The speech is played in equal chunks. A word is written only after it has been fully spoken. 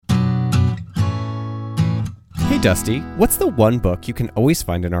Dusty, what's the one book you can always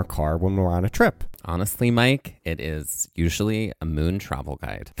find in our car when we're on a trip? Honestly, Mike, it is usually a Moon travel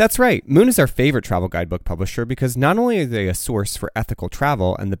guide. That's right. Moon is our favorite travel guidebook publisher because not only are they a source for ethical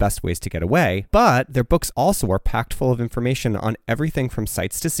travel and the best ways to get away, but their books also are packed full of information on everything from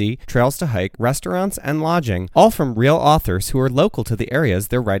sights to see, trails to hike, restaurants, and lodging, all from real authors who are local to the areas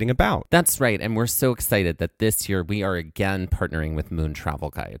they're writing about. That's right, and we're so excited that this year we are again partnering with Moon Travel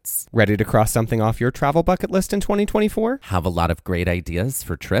Guides. Ready to cross something off your travel bucket list in 2024? Have a lot of great ideas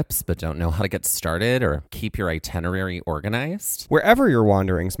for trips, but don't know how to get started or keep your itinerary organized? Wherever your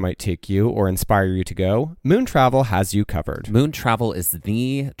wanderings might take you or inspire you to go, Moon Travel has you covered. Moon Travel is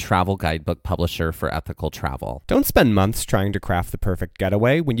the travel guidebook publisher for ethical travel. Don't spend months trying to craft the perfect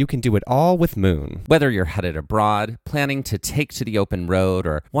getaway when you can do it all with Moon. Whether you're headed abroad, planning to take to the open road,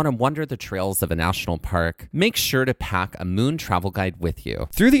 or want to wander the trails of a national park, make sure to pack a Moon travel guide with you.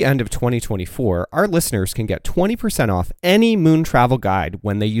 Through the end of 2024, our listeners can get 20% off any Moon travel guide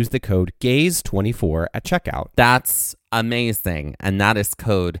when they use the code GAZE24 at checkout. That's amazing. And that is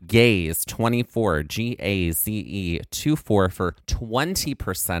code GAZE24, GAZE24 for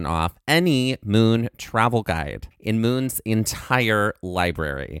 20% off any Moon travel guide in Moon's entire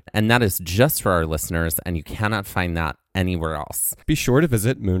library. And that is just for our listeners, and you cannot find that anywhere else. Be sure to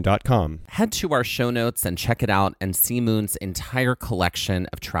visit moon.com. Head to our show notes and check it out and see Moon's entire collection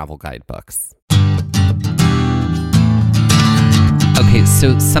of travel guidebooks. Okay,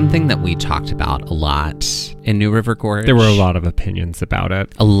 so something that we talked about a lot in New River Gorge. There were a lot of opinions about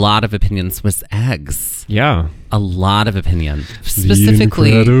it. A lot of opinions was eggs. Yeah. A lot of opinion.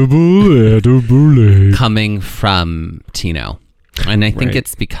 Specifically coming from Tino. And I think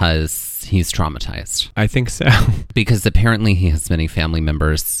it's because he's traumatized. I think so. Because apparently he has many family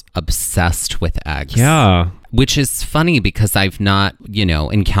members obsessed with eggs. Yeah. Which is funny because I've not,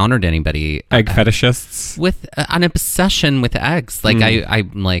 encountered anybody. Egg fetishists? With an obsession with eggs. Like,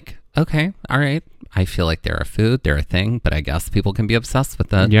 I'm like, okay, all right. I feel like they're a food, they're a thing, but I guess people can be obsessed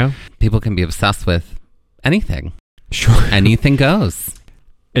with it. Yeah. People can be obsessed with anything. Sure. Anything goes.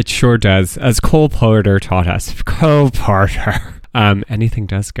 It sure does. As Cole Porter taught us. Cole Porter. Anything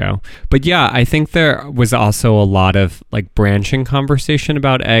does go. But yeah, I think there was also a lot of branching conversation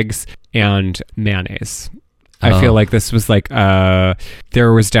about eggs and mayonnaise. I feel like this was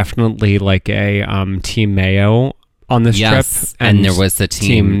there was definitely a Team Mayo on this trip. And there was a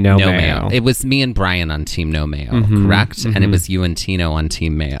team No Mayo. It was me and Brian on Team No Mayo, correct? Mm-hmm. And it was you and Tino on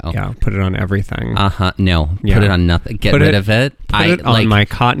Team Mayo. Yeah, put it on everything. No, yeah. Put it on nothing. Get rid of it. Put it on my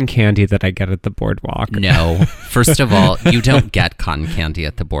cotton candy that I get at the boardwalk. No. First of all, you don't get cotton candy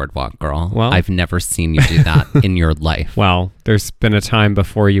at the boardwalk, girl. Well, I've never seen you do that in your life. Well, there's been a time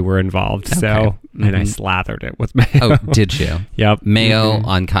before you were involved, so... Mm-hmm. And I slathered it with mayo. Oh, did you? Yep. Mayo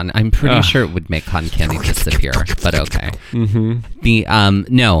on cotton. I'm pretty sure it would make cotton candy disappear, but okay.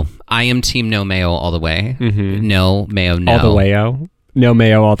 Mm-hmm. No, I am Team No Mayo all the way. Mm-hmm. No Mayo, no. All the way-o? No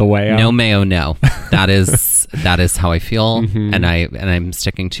mayo all the way out. No mayo, no. That is how I feel, and I'm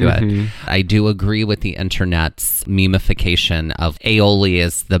sticking to it. I do agree with the internet's memification of aioli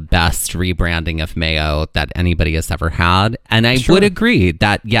is the best rebranding of mayo that anybody has ever had, and I would agree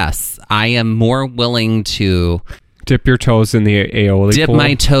that yes, I am more willing to dip your toes in the aioli Dip pool.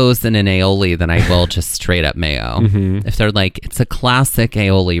 my toes in an aioli than I will just straight up mayo. If they're like, it's a classic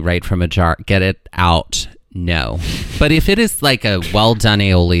aioli right from a jar, get it out. No. But if it is like a well-done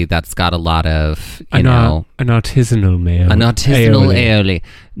aioli that's got a lot of, an artisanal mayo. An artisanal aioli.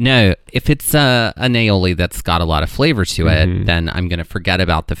 No, if it's an aioli that's got a lot of flavor to it, then I'm going to forget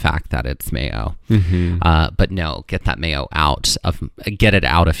about the fact that it's mayo. But no, get that mayo out. Get it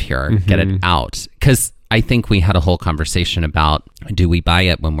out of here. Get it out. Because I think we had a whole conversation about, do we buy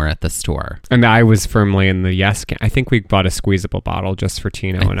it when we're at the store? And I was firmly in the yes camp. I think we bought a squeezable bottle just for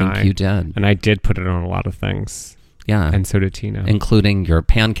Tino and I. I think you did. And I did put it on a lot of things. Yeah. And so did Tino. Including your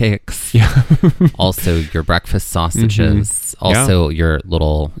pancakes. Yeah. Also your breakfast sausages. Also your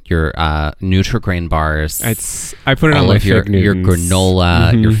Nutri-Grain bars. I put it on my Fig Newtons. Your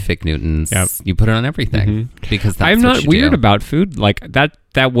granola, your Fig Newtons. Yep. You put it on everything. Because that's I'm what not you weird do. about food. Like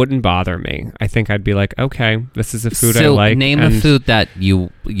that wouldn't bother me. I think I'd be like, okay, this is a food I like. So name a food that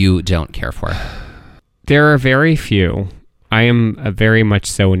you don't care for. There are very few. I am a very much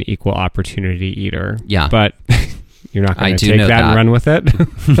so an equal opportunity eater. Yeah. But you're not going to take that and run with it?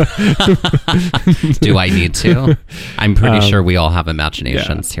 Do I need to? I'm pretty sure we all have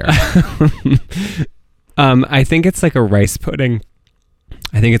imaginations here. I think it's like a rice pudding.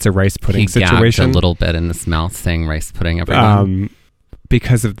 I think it's a rice pudding situation. He gagged a little bit in his mouth saying rice pudding, everyone.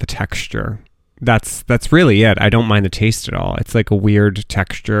 Because of the texture. That's really it. I don't mind the taste at all. It's like a weird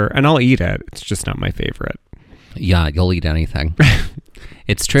texture, and I'll eat it. It's just not my favorite. Yeah, you'll eat anything.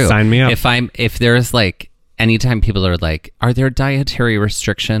 It's true. Sign me up. If there's like, anytime people are like, are there dietary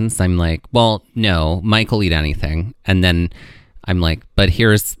restrictions? I'm like, well, no, Mike will eat anything. And then I'm like, but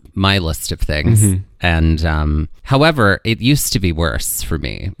here's my list of things. Mm-hmm. And however, it used to be worse for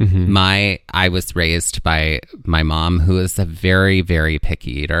me. Mm-hmm. I was raised by my mom, who is a very, very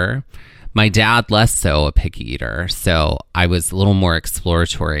picky eater. My dad, less so a picky eater. So I was a little more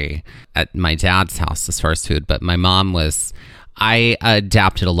exploratory at my dad's house as far as food. But my mom was, I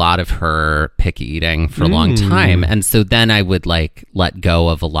adapted a lot of her picky eating for a long time. And so then I would like let go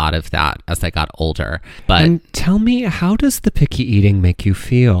of a lot of that as I got older. But And tell me, how does the picky eating make you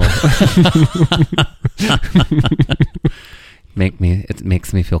feel? it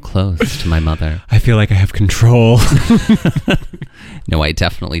makes me feel close to my mother. I feel like I have control. No, I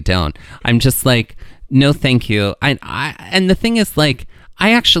definitely don't. I'm just like, no, thank you. And the thing is, like,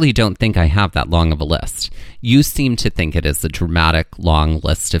 I actually don't think I have that long of a list. You seem to think it is a dramatic, long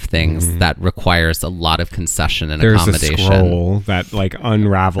list of things that requires a lot of concession and accommodation. There's a scroll that like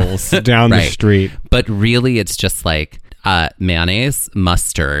unravels down the street. But really, it's just like mayonnaise,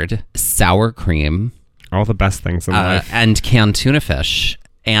 mustard, sour cream, All the best things in life. and canned tuna fish,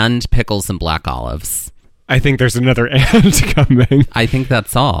 and pickles and black olives. I think there's another and coming. I think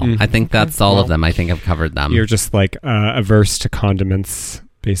that's all. I think that's all of them. I think I've covered them. You're just like averse to condiments,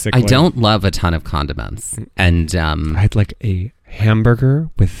 basically. I don't love a ton of condiments. And I'd like a hamburger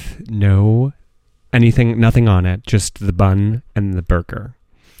with nothing on it, just the bun and the burger.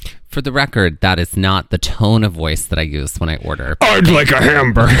 for the record, that is not the tone of voice that I use when I order. I'd like a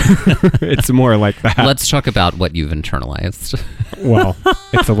hamburger. It's more like that. Let's talk about what you've internalized. Well,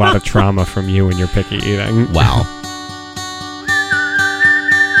 it's a lot of trauma from you and your picky eating. Wow.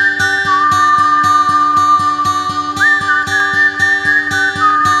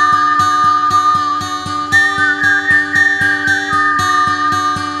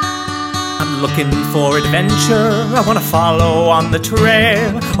 Looking for adventure, I want to follow on the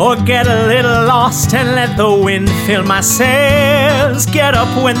trail, or get a little lost and let the wind fill my sails. Get up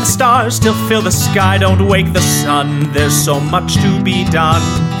when the stars still fill the sky, don't wake the sun. There's so much to be done,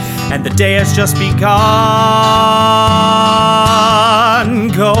 and the day has just begun.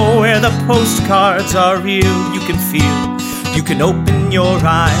 Go where the postcards are real, you can feel, you can open your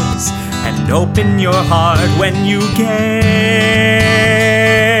eyes and open your heart when you gaze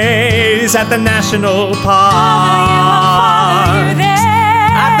at the national park.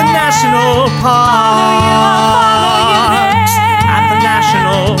 At the national park. At the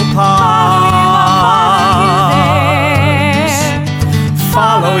national park.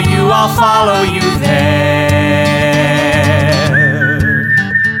 Follow you, I'll follow you there.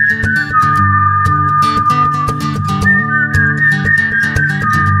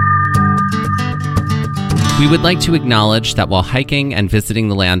 We would like to acknowledge that while hiking and visiting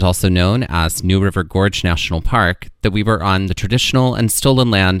the land also known as New River Gorge National Park, that we were on the traditional and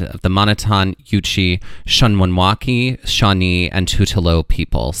stolen land of the Manitan, Yuchi, Shanwanwaki, Shawnee, and Tutelo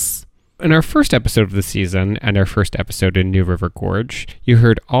peoples. In our first episode of the season and our first episode in New River Gorge, you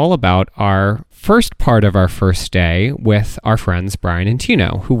heard all about our first part of our first day with our friends Brian and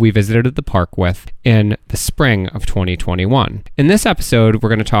Tino, who we visited the park with in the spring of 2021. In this episode, we're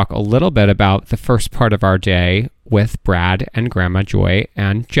going to talk a little bit about the first part of our day with Brad and Grandma Joy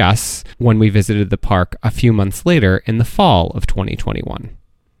and Jess when we visited the park a few months later in the fall of 2021.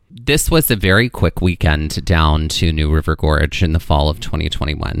 This was a very quick weekend down to New River Gorge in the fall of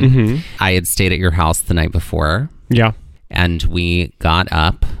 2021. Mm-hmm. I had stayed at your house the night before. Yeah. And we got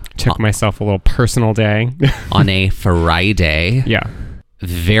up. Took myself a little personal day. On a Friday. Yeah.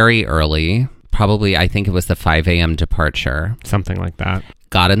 Very early. Probably, I think it was the 5 a.m. departure. Something like that.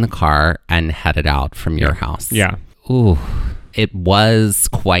 Got in the car and headed out from your house. Yeah. Ooh. It was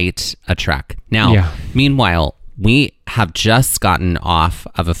quite a trek. Now, meanwhile, we have just gotten off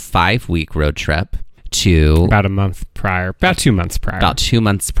of a 5-week road trip to... About 2 months prior. About 2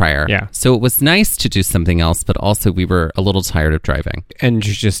 months prior. Yeah. So it was nice to do something else, but also we were a little tired of driving. And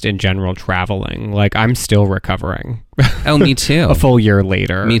just in general traveling. Like, I'm still recovering. Oh, me too. A full year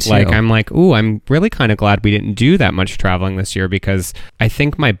later. Me too. Like, I'm like, ooh, I'm really kind of glad we didn't do that much traveling this year because I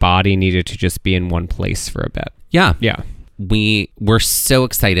think my body needed to just be in one place for a bit. Yeah. Yeah. We were so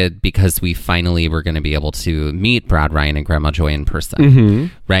excited because we finally were going to be able to meet Brad Ryan and Grandma Joy in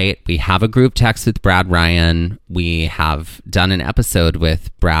person, right? We have a group text with Brad Ryan. We have done an episode with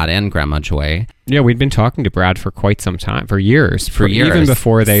Brad and Grandma Joy. Yeah, we'd been talking to Brad for quite some time, for years. For years. Even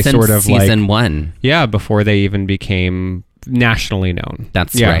before they Since sort of season 1. Yeah, before they even became nationally known.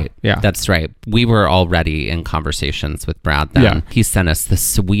 That's Yeah, right. yeah. That's right. We were already in conversations with Brad then. Yeah. He sent us the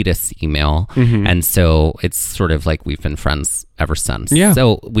sweetest email. And so it's sort of like we've been friends ever since. Yeah.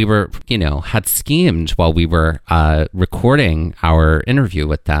 So we were, had schemed while we were recording our interview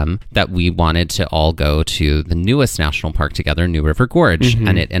with them that we wanted to all go to the newest national park together, New River Gorge.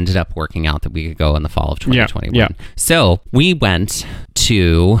 And it ended up working out that we could go in the fall of 2021. Yeah. So we went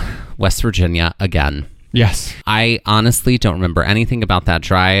to West Virginia again. Yes. I honestly don't remember anything about that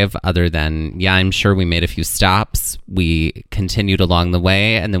drive other than, I'm sure we made a few stops. We continued along the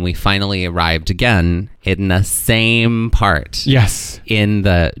way, and then we finally arrived again in the same part. Yes. In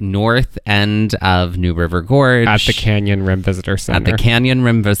the north end of New River Gorge. At the Canyon Rim Visitor Center. At the Canyon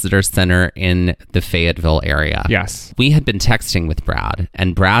Rim Visitor Center in the Fayetteville area. Yes. We had been texting with Brad,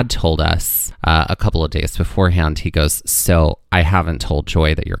 and Brad told us a couple of days beforehand, he goes, so I haven't told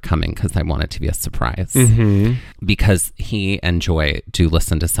Joy that you're coming because I want it to be a surprise. Because he and Joy do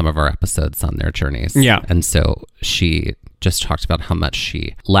listen to some of our episodes on their journeys. Yeah. And so she just talked about how much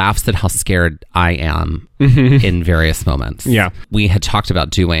she laughs at how scared I am in various moments. Yeah. We had talked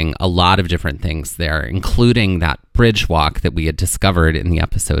about doing a lot of different things there, including that bridge walk that we had discovered in the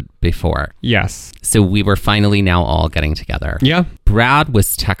episode before. Yes. So we were finally now all getting together. Yeah. Brad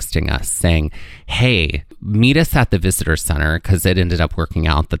was texting us saying, hey, meet us at the visitor center, because it ended up working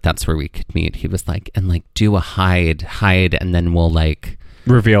out that that's where we could meet. He was like, and like do a hide, and then we'll like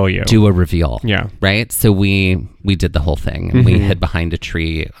Reveal you. do a reveal. Yeah. Right. So we did the whole thing, and we hid behind a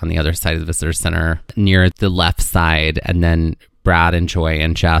tree on the other side of the visitor center near the left side. And then Brad and Joy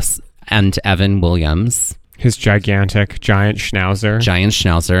and Jess and Evan Williams, His gigantic, giant schnauzer.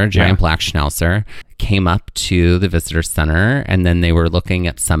 giant black schnauzer, came up to the visitor center, and then they were looking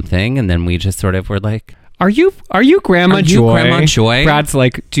at something, and then we just sort of were like, Are you Grandma Joy? Grandma Joy? Brad's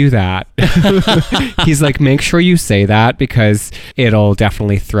like, do that. He's like, make sure you say that because it'll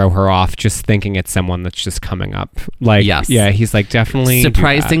definitely throw her off just thinking it's someone that's just coming up. Like, Yes. yeah, he's like, definitely. do that.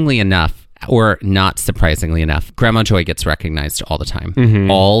 surprisingly enough, or not surprisingly enough, Grandma Joy gets recognized all the time.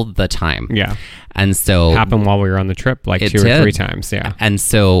 All the time. Yeah. And so Happened while we were on the trip, like It 2 or did. 3 times. Yeah. And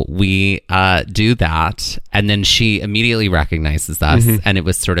so we do that, and then she immediately recognizes us, and it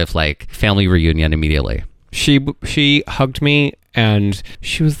was sort of like family reunion immediately. She hugged me and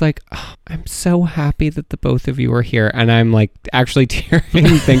she was like, oh, I'm so happy that the both of you are here. And I'm like actually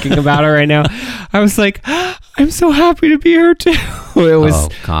tearing thinking about it right now. I was like, I'm so happy to be here too. It was Oh,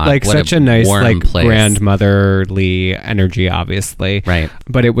 God, like what such a a nice warm like place. grandmotherly energy, obviously. Right.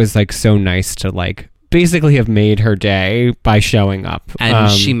 But it was like so nice to like basically have made her day by showing up. And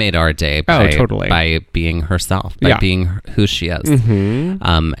she made our day totally. by being herself, by Yeah. being who she is.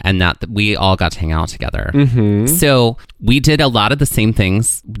 And that we all got to hang out together. So we did a lot of the same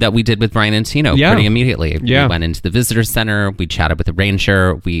things that we did with Brian and Tino Yeah. pretty immediately. Yeah. We went into the visitor center. We chatted with the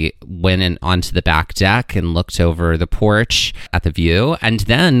ranger. We went in onto the back deck and looked over the porch at the view. And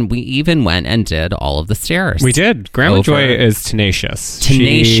then we even went and did all of the stairs. We did. Grandma Over- Joy is tenacious.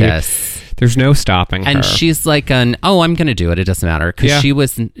 Tenacious. There's no stopping her. And she's like, I'm going to do it. It doesn't matter. Because Yeah. she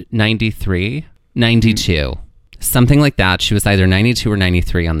was 93, 92, something like that. She was either 92 or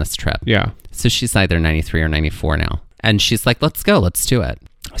 93 on this trip. Yeah. So she's either 93 or 94 now. And she's like, let's go. Let's do it.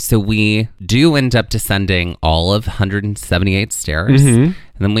 So we do end up descending all of 178 stairs. And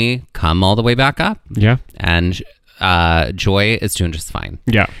then we come all the way back up. Yeah. And Joy is doing just fine.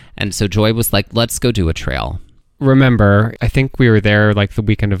 Yeah. And so Joy was like, let's go do a trail. Remember, I think we were there like the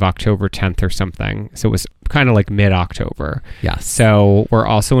weekend of October 10th or something. So it was kind of like mid-October. Yes. So we're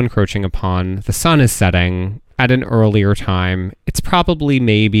also encroaching upon the sun is setting at an earlier time. It's probably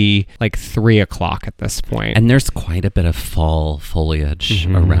maybe like 3 o'clock at this point. And there's quite a bit of fall foliage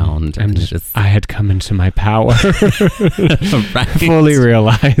around. And it's just I had come into my power. right. Fully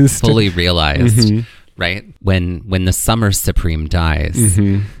realized. Fully realized, right? When the summer supreme dies,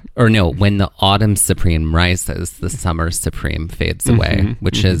 or no, when the autumn supreme rises, the summer supreme fades away,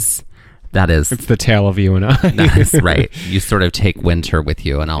 which is It's the tale of you and I. that's right. You sort of take winter with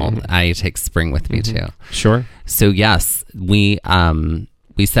you, and I take spring with me too. Sure. So yes, we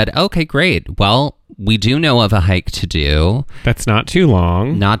said, okay, great. Well, we do know of a hike to do, That's not too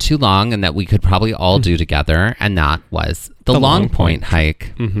long. not too long, and that we could probably all do together, and that was the Long Point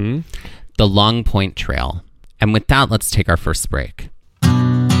hike, the Long Point Trail. And with that, let's take our first break.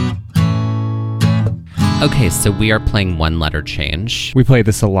 Okay, so we are playing One Letter Change. We played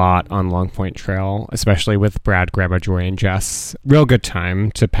this a lot on Long Point Trail, especially with Brad, Grandma Joy, and Jess. Real good time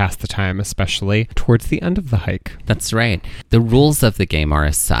to pass the time, especially towards the end of the hike. That's right. The rules of the game are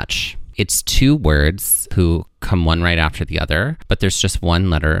as such. It's two words who come one right after the other, but there's just one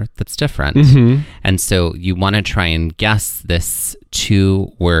letter that's different. And so you want to try and guess this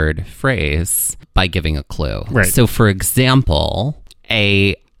two-word phrase by giving a clue. Right. So for example,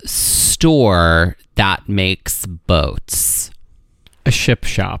 a store that makes boats. A ship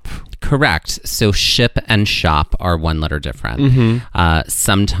shop. Correct. So ship and shop are one letter different.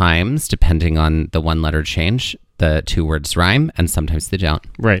 Sometimes, depending on the one letter change, the two words rhyme, and sometimes they don't.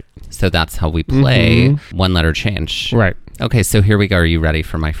 Right. So that's how we play one letter change. Right. Okay, so here we go. Are you ready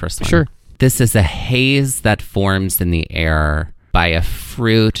for my first one? Sure. This is a haze that forms in the air by a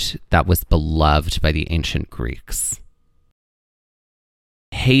fruit that was beloved by the ancient Greeks.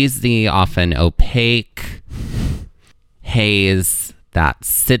 Hazy, often opaque. Haze that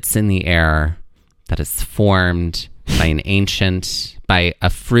sits in the air, that is formed by a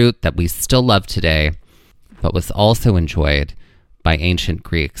fruit that we still love today, but was also enjoyed by ancient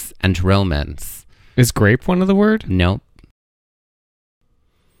Greeks and Romans. Is grape one of the word? Nope.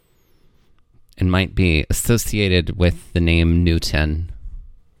 It might be associated with the name Newton.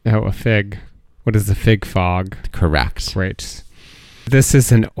 Oh, a fig. What is the fig fog? Correct. Great. This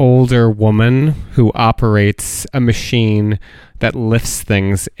is an older woman who operates a machine that lifts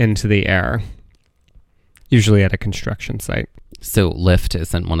things into the air, usually at a construction site. So lift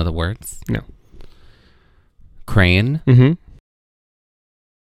isn't one of the words? No. Crane?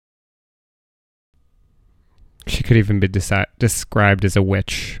 She could even be described as a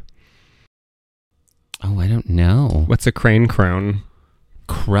witch. Oh, I don't know. What's a crane crone?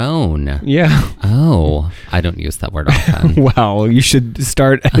 Crone. Yeah. Oh, I don't use that word often. Well, you should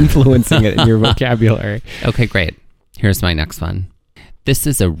start influencing it in your vocabulary. Okay, great. Here's my next one. This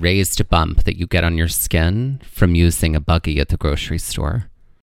is a raised bump that you get on your skin from using a buggy at the grocery store.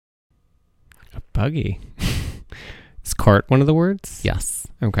 A buggy? Is cart one of the words? Yes.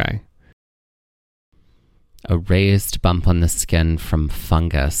 Okay. A raised bump on the skin from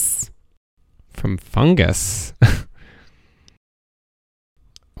fungus. From fungus?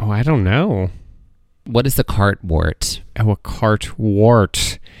 Oh, I don't know. What is a cartwort? Oh, a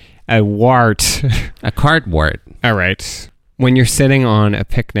cartwort. A wart. A cartwort. All right. When you're sitting on a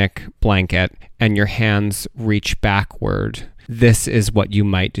picnic blanket and your hands reach backward, this is what you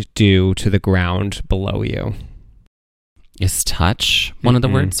might do to the ground below you. Is touch one of the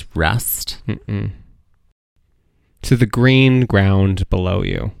words? Rest? To the green ground below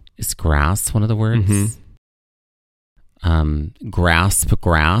you. Is grass one of the words? Grasp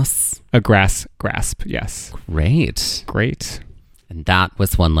grass? A grasp, yes. Great. Great. And that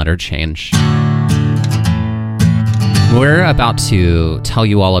was one letter change. We're about to tell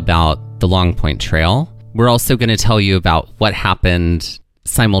you all about the Long Point Trail. We're also going to tell you about what happened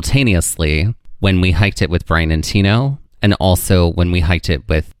simultaneously when we hiked it with Brian and Tino, and also when we hiked it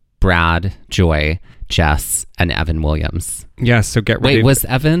with Brad, Joy, Jess, and Evan Williams. Yeah, so get ready. Wait, was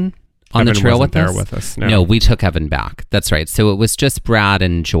Evan on Evan the trail wasn't with there us? with us. No, we took Evan back. That's right. So it was just Brad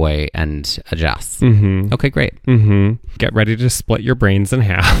and Joy and Jess. Okay, great. Get ready to split your brains in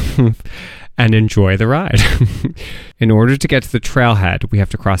half and enjoy the ride. In order to get to the trailhead, we have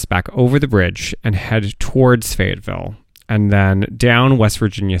to cross back over the bridge and head towards Fayetteville, and then down West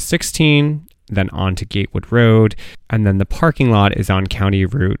Virginia 16, then onto Gatewood Road, and then the parking lot is on County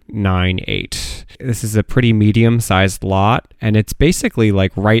Route 98. This is a pretty medium-sized lot, and it's basically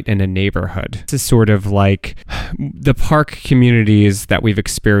like right in a neighborhood. This is sort of like the park communities that we've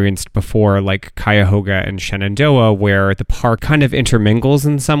experienced before, like Cuyahoga and Shenandoah, where the park kind of intermingles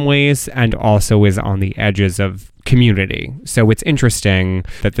in some ways and also is on the edges of community. So it's interesting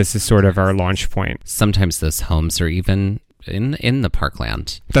that this is sort of our launch point. Sometimes those homes are even in the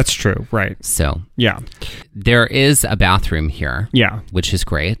parkland. That's true, right. So yeah, there is a bathroom here. Yeah. Which is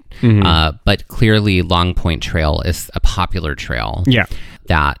great. But clearly Long Point Trail is a popular trail. Yeah.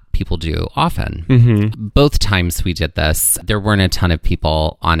 That people do often. Both times we did this, there weren't a ton of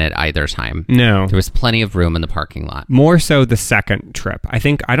people on it either time. No. There was plenty of room in the parking lot. More so the second trip. I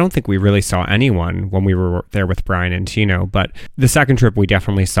don't think we really saw anyone when we were there with Brian and Tino, but the second trip we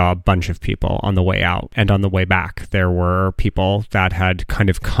definitely saw a bunch of people on the way out, and on the way back there were people that had kind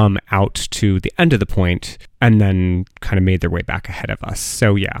of come out to the end of the point and then kind of made their way back ahead of us.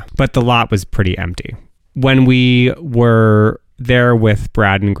 So yeah, but the lot was pretty empty. When we were there with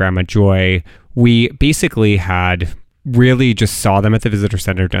Brad and Grandma Joy, we basically had really just saw them at the visitor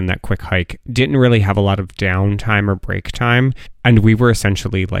center, done that quick hike, didn't really have a lot of downtime or break time. And we were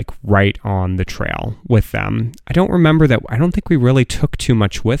essentially like right on the trail with them. I don't think we really took too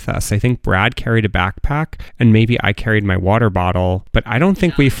much with us. I think Brad carried a backpack and maybe I carried my water bottle, but I don't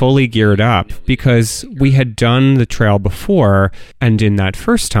think we fully geared up because we had done the trail before. And in that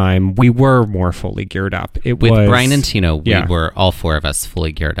first time, we were more fully geared up. With Brian and Tino, we were all four of us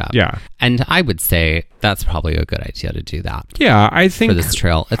fully geared up. Yeah. And I would say that's probably a good idea to do that. Yeah, I think for this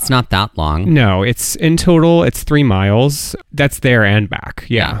trail, it's not that long. No, it's in total, it's 3 miles. That's there and back.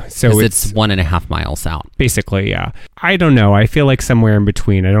 Yeah. So it's 1.5 miles out. Basically, yeah. I don't know. I feel like somewhere in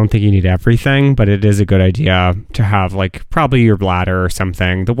between. I don't think you need everything, but it is a good idea to have like probably your bladder or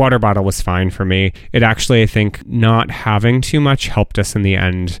something. The water bottle was fine for me. It actually, I think, not having too much helped us in the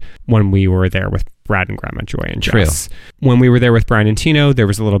end when we were there with Brad and Grandma Joy and Jess. True. When we were there with Brian and Tino, there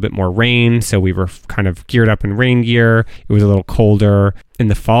was a little bit more rain, so we were kind of geared up in rain gear. It was a little colder. In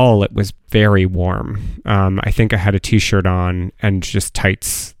the fall, it was very warm. I think I had a t-shirt on and just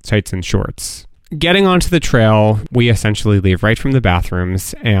tights and shorts. Getting onto the trail, we essentially leave right from the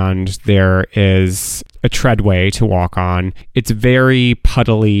bathrooms, and there is a treadway to walk on. It's very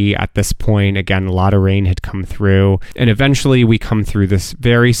puddly at this point. Again, a lot of rain had come through, and eventually we come through this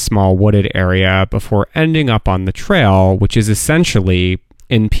very small wooded area before ending up on the trail, which is essentially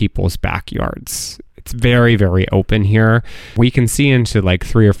in people's backyards. It's very, very open here. We can see into like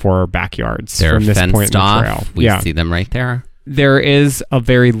 3 or 4 backyards from this point in the trail. We see them right there. There is a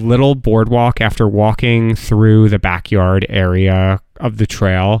very little boardwalk after walking through the backyard area of the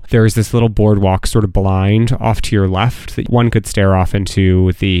trail. There is this little boardwalk sort of blind off to your left that one could stare off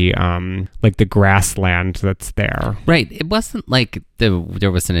into the grassland that's there. Right. It wasn't like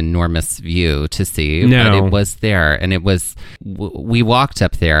there was an enormous view to see, no. But it was there. And it was, we walked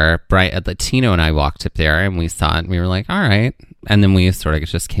up there, Tino and I walked up there and we saw it and we were like, all right. And then we sort of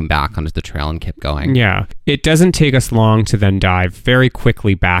just came back onto the trail and kept going. Yeah. It doesn't take us long to then dive very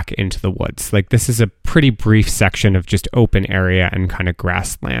quickly back into the woods. Like this is a pretty brief section of just open area and kind of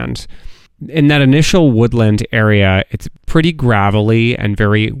grassland. In that initial woodland area, it's pretty gravelly and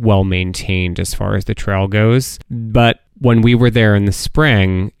very well maintained as far as the trail goes. But when we were there in the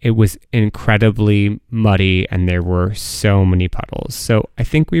spring, it was incredibly muddy and there were so many puddles. So I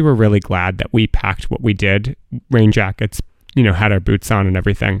think we were really glad that we packed what we did, rain jackets, had our boots on and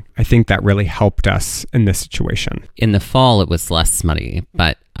everything. I think that really helped us in this situation. In the fall, it was less muddy,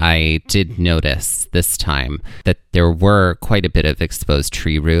 but I did notice this time that there were quite a bit of exposed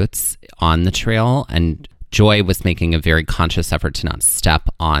tree roots on the trail, and Joy was making a very conscious effort to not step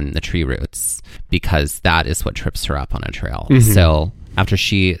on the tree roots because that is what trips her up on a trail. Mm-hmm. So after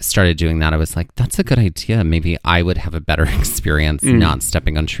she started doing that, I was like, that's a good idea. Maybe I would have a better experience not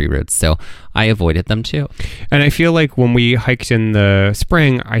stepping on tree roots. So I avoided them too. And I feel like when we hiked in the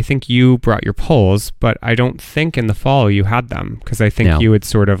spring, I think you brought your poles, but I don't think in the fall you had them because I think you would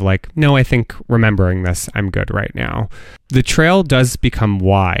sort of like, no, I think remembering this, I'm good right now. The trail does become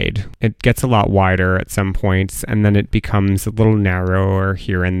wide. It gets a lot wider at some points, and then it becomes a little narrower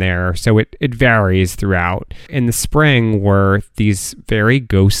here and there. So it varies throughout. In the spring were these very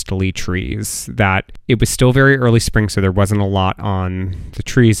ghostly trees that it was still very early spring, so there wasn't a lot on the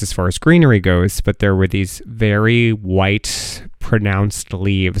trees as far as greenery goes, but there were these very white, pronounced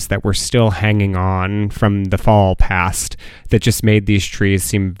leaves that were still hanging on from the fall past that just made these trees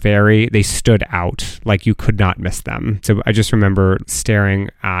seem they stood out, like you could not miss them. So I just remember staring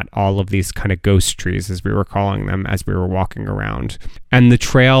at all of these kind of ghost trees, as we were calling them, as we were walking around. And the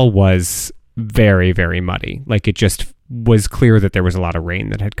trail was very, very muddy. Like it just was clear that there was a lot of rain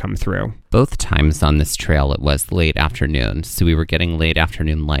that had come through. Both times on this trail, it was late afternoon. So we were getting late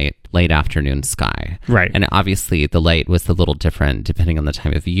afternoon light, late afternoon sky. Right. And obviously the light was a little different depending on the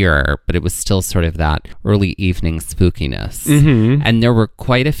time of year, but it was still sort of that early evening spookiness. Mm-hmm. And there were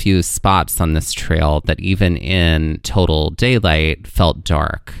quite a few spots on this trail that even in total daylight felt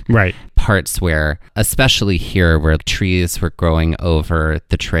dark. Right. Parts where, especially here where trees were growing over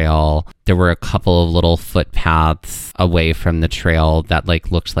the trail, there were a couple of little footpaths away from the trail that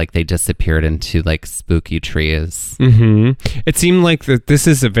looked like they disappeared into spooky trees. Mm-hmm. It seemed like that this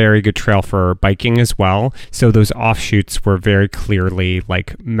is a very good trail for biking as well. So those offshoots were very clearly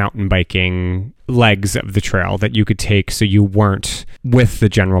mountain biking legs of the trail that you could take so you weren't with the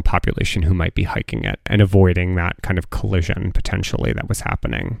general population who might be hiking it and avoiding that kind of collision potentially that was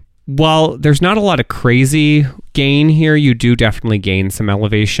happening. while there's not a lot of crazy gain here, you do definitely gain some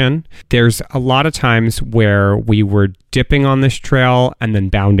elevation. There's a lot of times where we were dipping on this trail and then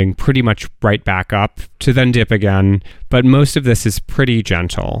bounding pretty much right back up to then dip again. But most of this is pretty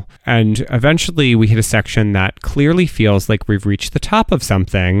gentle. And eventually we hit a section that clearly feels like we've reached the top of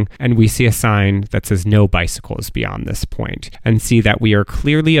something, and we see a sign that says no bicycles beyond this point, and see that we are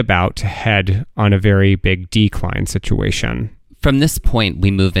clearly about to head on a very big decline situation. From this point, we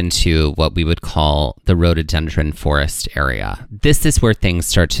move into what we would call the rhododendron forest area. This is where things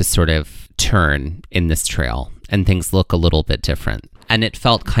start to sort of turn in this trail, and things look a little bit different. And it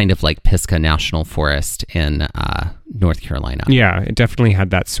felt kind of like Pisgah National Forest in North Carolina. Yeah, it definitely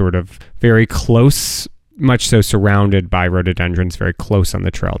had that sort of very close, much so surrounded by rhododendrons, very close on the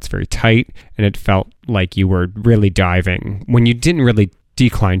trail. It's very tight, and it felt like you were really diving when you didn't really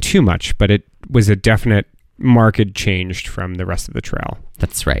decline too much, but it was a definite marked change from the rest of the trail.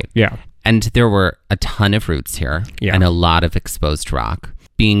 That's right. Yeah. And there were a ton of roots here and a lot of exposed rock.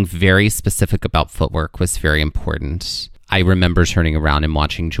 Being very specific about footwork was very important. I remember turning around and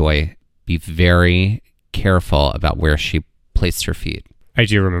watching Joy be very careful about where she placed her feet. I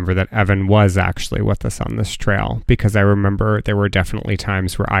do remember that Evan was actually with us on this trail, because I remember there were definitely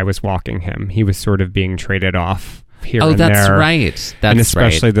times where I was walking him. He was sort of being traded off here and there. Oh, that's right. And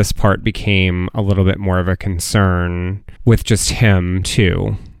especially this part became a little bit more of a concern with just him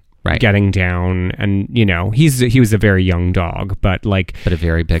too. Right. Getting down, and he was a very young dog, but a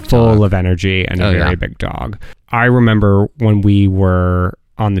very big full dog. Of energy and a very big dog. I remember when we were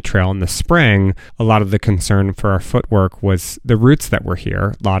on the trail in the spring, a lot of the concern for our footwork was the roots that were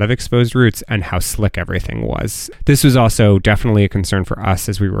here, a lot of exposed roots, and how slick everything was. This was also definitely a concern for us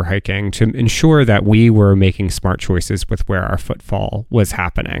as we were hiking, to ensure that we were making smart choices with where our footfall was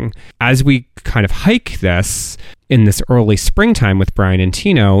happening. As we kind of hike this in this early springtime with Brian and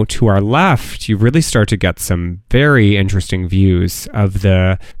Tino, to our left, you really start to get some very interesting views of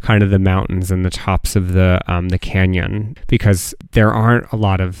the kind of the mountains and the tops of the canyon, because there aren't a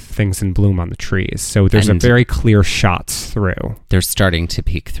lot of things in bloom on the trees. So there's a very clear shots through. They're starting to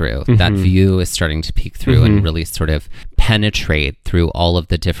peek through. Mm-hmm. That view is starting to peek through and really sort of penetrate through all of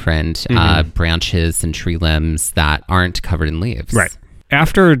the different branches and tree limbs that aren't covered in leaves. Right.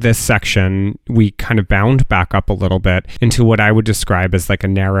 After this section, we kind of bound back up a little bit into what I would describe as like a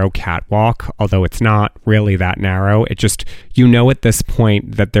narrow catwalk, although it's not really that narrow. It just, at this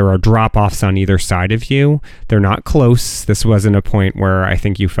point that there are drop-offs on either side of you. They're not close. This wasn't a point where I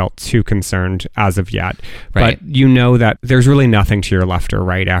think you felt too concerned as of yet. Right. But that there's really nothing to your left or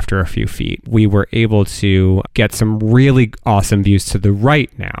right after a few feet. We were able to get some really awesome views to the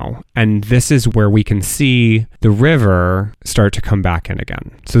right now. And this is where we can see the river start to come back in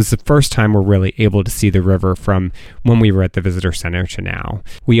again. So it's the first time we're really able to see the river from when we were at the visitor center to now.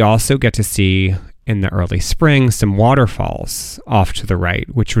 We also get to see in the early spring some waterfalls off to the right,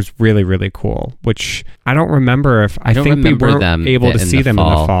 which was really, really cool, which I don't remember if I think we weren't able to see them in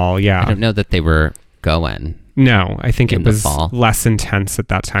the fall. Yeah. I don't know that they were going. No, I think it was less intense at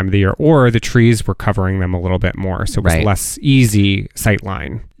that time of the year, or the trees were covering them a little bit more. So it was less easy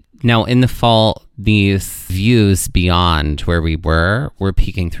sightline. Now, in the fall, these views beyond where we were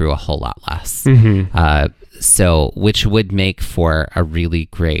peeking through a whole lot less. So, which would make for a really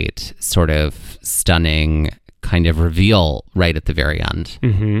great sort of stunning kind of reveal right at the very end.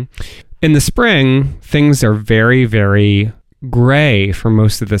 In the spring, things are very, very gray for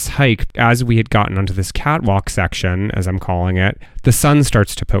most of this hike. As we had gotten onto this catwalk section, as I'm calling it, the sun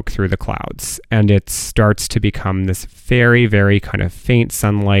starts to poke through the clouds, and it starts to become this very, very kind of faint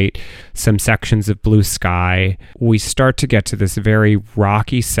sunlight, some sections of blue sky. We start to get to this very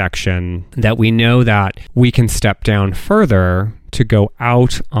rocky section that we know that we can step down further to go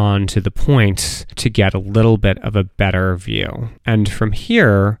out onto the point to get a little bit of a better view. And from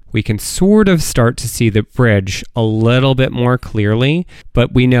here, we can sort of start to see the bridge a little bit more clearly,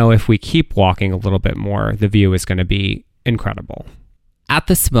 but we know if we keep walking a little bit more, the view is going to be incredible. At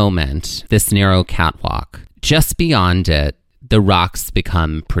this moment, this narrow catwalk, just beyond it, the rocks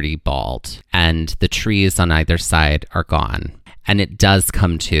become pretty bald and the trees on either side are gone. And it does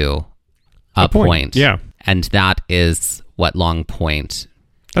come to a point. Yeah. And that is what Long Point.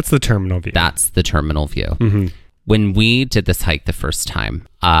 That's the terminal view. That's the terminal view. When we did this hike the first time,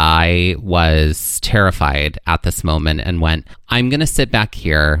 I was terrified at this moment and went, I'm going to sit back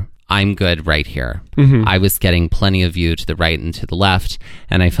here. I'm good right here. I was getting plenty of view to the right and to the left,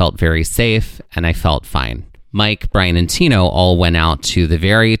 and I felt very safe and I felt fine. Mike, Brian, and Tino all went out to the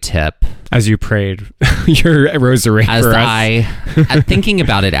very tip. As you prayed your rosary As for us. Thinking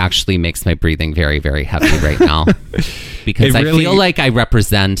about it actually makes my breathing very, very heavy right now. Because I feel like I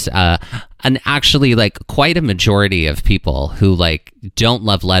represent an actually like quite a majority of people who like don't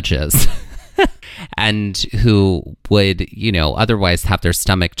love ledges. And who would, you know, otherwise have their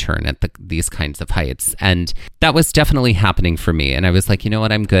stomach turn at these kinds of heights. And that was definitely happening for me. And I was like, you know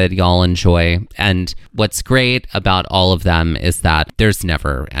what, I'm good. Y'all enjoy. And what's great about all of them is that there's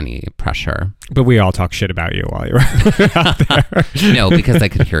never any pressure. But we all talk shit about you while you're out there. No, because I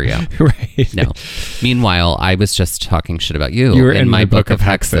could hear you. Right. No. Meanwhile, I was just talking shit about you. You were in my book of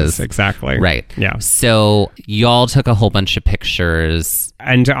hexes. Exactly. Right. Yeah. So y'all took a whole bunch of pictures.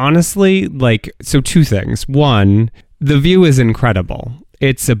 And honestly, like, so two things. One, the view is incredible.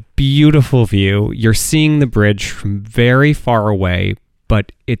 It's a beautiful view. You're seeing the bridge from very far away,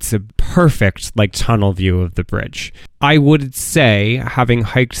 but it's a perfect, like, tunnel view of the bridge. I would say, having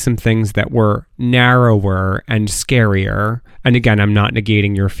hiked some things that were narrower and scarier, and again, I'm not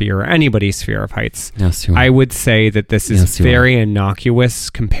negating your fear or anybody's fear of heights. Yes, you are. I would say that this is very innocuous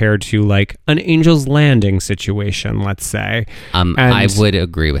compared to like an Angel's Landing situation, let's say. I would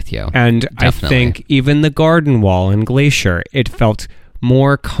agree with you. And Definitely. I think even the garden wall in Glacier, it felt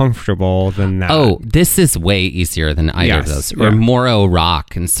more comfortable than that. Oh, this is way easier than either of those. Or Morro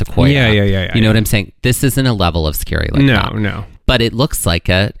Rock and Sequoia. Yeah. You know what I'm saying? This isn't a level of scary like that. No. But it looks like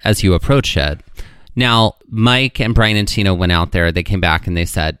it as you approach it. Now, Mike and Brian and Tino went out there. They came back and they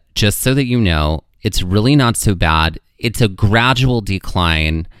said, just so that you know, it's really not so bad. It's a gradual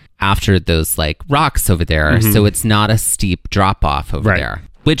decline after those like rocks over there. Mm-hmm. So it's not a steep drop off over there.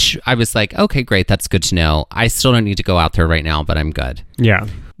 Which I was like, okay, great. That's good to know. I still don't need to go out there right now, but I'm good. Yeah.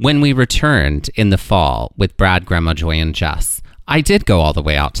 When we returned in the fall with Brad, Grandma Joy, and Jess, I did go all the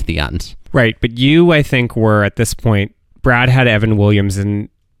way out to the end. Right. But you, I think, were at this point, Brad had Evan Williams and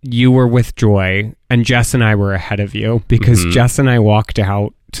you were with Joy, and Jess and I were ahead of you because Jess and I walked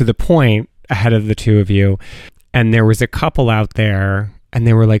out to the point ahead of the two of you. And there was a couple out there and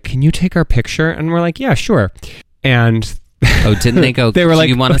they were like, can you take our picture? And we're like, yeah, sure. And oh, didn't they go? They were like,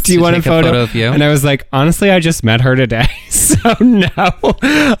 do you want us to take a photo of you? And I was like, honestly, I just met her today. So no,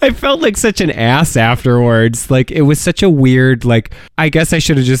 I felt like such an ass afterwards. Like it was such a weird, like, I guess I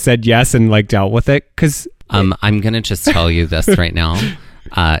should have just said yes and like dealt with it. Cause I'm going to just tell you this right now.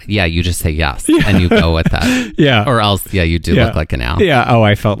 You just say yes and you go with that. Yeah. Or else, you do look like an ass. Yeah. Oh,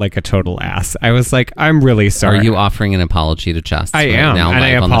 I felt like a total ass. I was like, I'm really sorry. Are you offering an apology to Jess? I am. Now, and I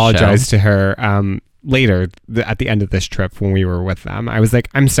apologized to her later at the end of this trip when we were with them. I was like,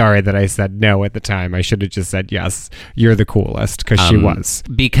 I'm sorry that I said no at the time. I should have just said yes. You're the coolest, because she was.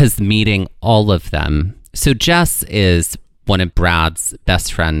 Because meeting all of them. So Jess is one of Brad's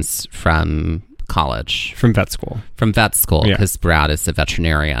best friends from college. From vet school, because Brad is a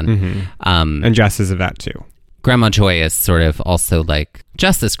veterinarian. Mm-hmm. And Jess is a vet too. Grandma Joy is sort of also like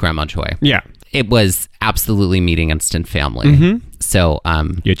Jess's Grandma Joy. Yeah. It was absolutely meeting instant family. Mm-hmm. So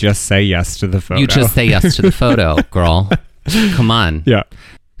you just say yes to the photo. You just say yes to the photo, girl. Come on. Yeah.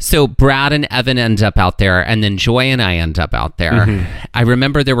 So Brad and Evan end up out there, and then Joy and I end up out there. Mm-hmm. I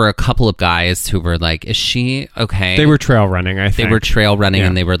remember there were a couple of guys who were like, is she okay? They were trail running, I think. They were trail running,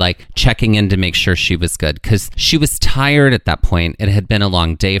 and they were like checking in to make sure she was good, because she was tired at that point. It had been a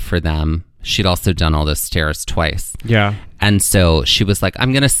long day for them. She'd also done all those stairs twice. Yeah. And so she was like,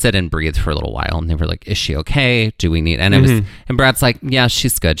 I'm going to sit and breathe for a little while. And they were like, is she okay? Do we need... And and Brad's like, yeah,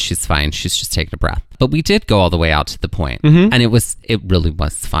 she's good. She's fine. She's just taking a breath. But we did go all the way out to the point. And it really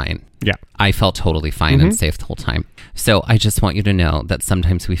was fine. Yeah. I felt totally fine and safe the whole time. So I just want you to know that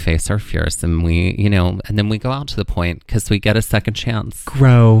sometimes we face our fears and we, and then we go out to the point because we get a second chance.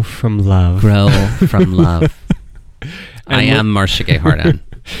 Grow from love. I am Marcia Gay Harden.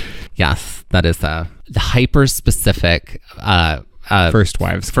 Yes, that is a hyper-specific First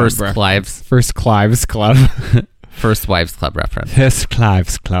Wives Club. First Wives Club reference. First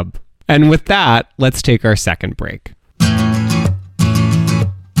Clives Club. And with that, let's take our second break.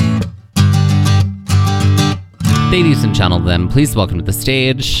 Ladies and gentlemen, please welcome to the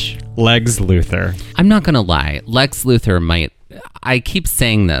stage... Legs Luthor. I'm not going to lie. Lex Luthor might... I keep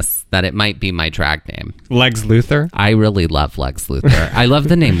saying this, that it might be my drag name. Legs Luthor? I really love Lex Luthor. I love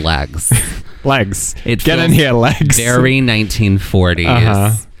the name Legs. Legs. Get in here, Legs. Very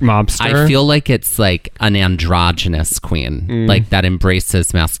 1940s. Mobster. I feel like it's like an androgynous queen, like that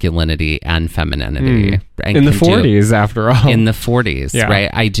embraces masculinity and femininity. And in the 40s, after all. In the 40s, right?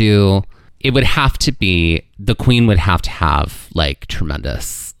 I do... It would have to be... The queen would have to have like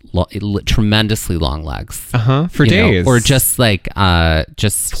tremendous tremendously long legs. For you know, days. or just like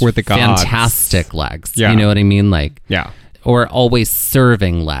just Toward the gods. fantastic legs. Yeah. You know what I mean? Like, Yeah. or always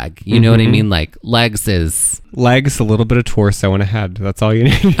serving leg. You know what I mean? Like, legs is Legs, a little bit of torso, and a head. That's all you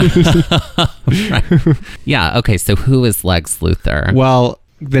need. right. Yeah. Okay. So who is Lex Luthor? Well,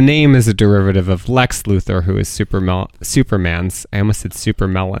 the name is a derivative of Lex Luthor, who is Superman's. I almost said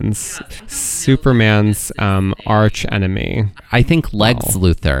Supermelons. Superman's arch enemy. I think Lex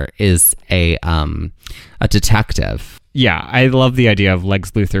Luthor is a detective. Yeah, I love the idea of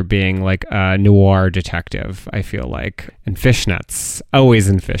Lex Luthor being like a noir detective, I feel like. And fishnets. Always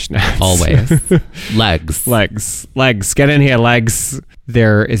in fishnets. Always. Legs. Legs. Get in here, legs.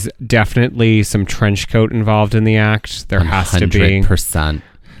 There is definitely some trench coat involved in the act. There has to be. 100%.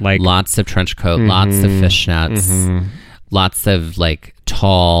 Like, lots of trench coat, lots of fishnets, lots of like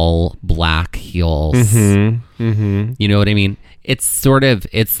tall black heels. You know what I mean? It's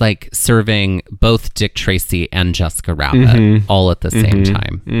like serving both Dick Tracy and Jessica Rabbit all at the same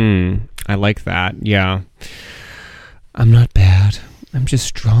time. I like that. Yeah. I'm not bad. I'm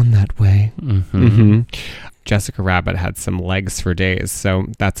just drawn that way. Jessica Rabbit had some legs for days, so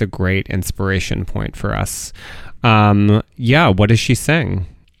that's a great inspiration point for us. Yeah, what does she sing?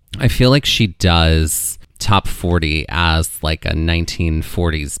 I feel like she does Top 40 as like a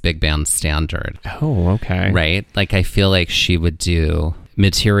 1940s big band standard. Oh, okay. Right? Like, I feel like she would do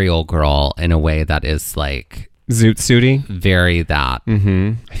Material Girl in a way that is like Zoot Suity? Very that.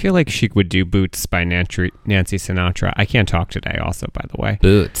 I feel like she would do Boots by Nancy Sinatra. I Can't Talk Today also, by the way.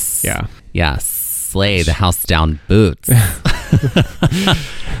 Boots. Yeah. Yes. Slay the house down, Boots.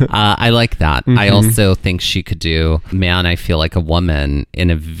 I like that. I also think she could do Man, I Feel Like a Woman in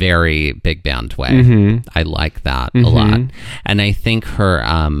a very big band way. I like that a lot. And I think her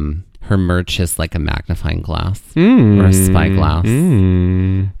merch is like a magnifying glass or a spyglass.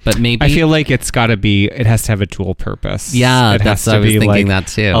 But maybe I feel like it has to have a dual purpose. Yeah, it that's has what to I was be thinking like that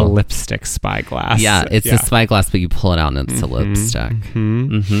too. A lipstick spyglass. Yeah, it's a spyglass, but you pull it out and it's a lipstick.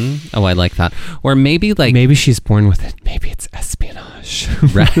 Oh, I like that. Or maybe like maybe she's born with it. Maybe it's espionage.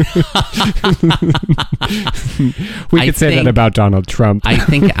 Right. We could say that about Donald Trump. I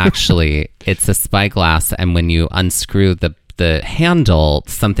think actually it's a spyglass, and when you unscrew the handle,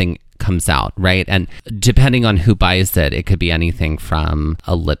 something comes out, right? And depending on who buys it, it could be anything from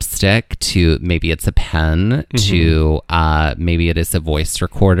a lipstick to maybe it's a pen to maybe it is a voice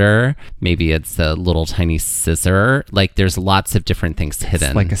recorder, maybe it's a little tiny scissor. Like, there's lots of different things hidden.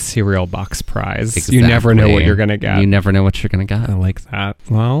 It's like a cereal box prize. Exactly. You never know what you're gonna get. You never know what you're gonna get. I like that.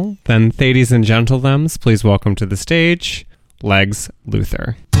 Well, then, Thadies and gentlethems, please welcome to the stage Legs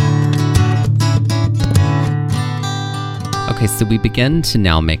Luthor. Okay, so we begin to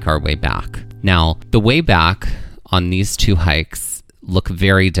now make our way back. Now, the way back on these two hikes look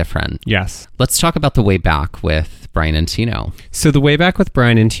very different. Yes. Let's talk about the way back with Brian and Tino. So the way back with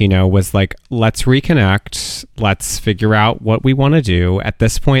Brian and Tino was like, let's reconnect. Let's figure out what we want to do. At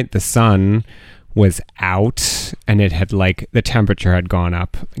this point, the sun was out and it had the temperature had gone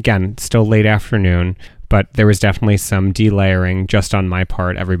up. Again, still late afternoon, but there was definitely some delayering just on my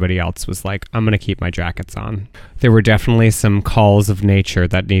part. Everybody else was like, I'm going to keep my jackets on. There were definitely some calls of nature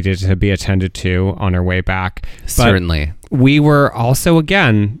that needed to be attended to on our way back. Certainly. But we were also,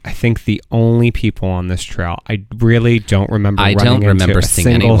 again, I think the only people on this trail. I really don't remember running into a seeing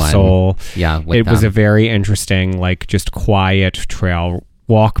single anyone. soul. Yeah, it was a very interesting, just quiet trail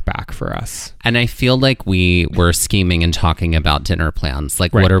walk back for us. And I feel like we were scheming and talking about dinner plans.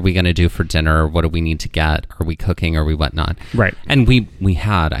 Like, right. What are we going to do for dinner? What do we need to get? Are we cooking? Are we whatnot? Right. And we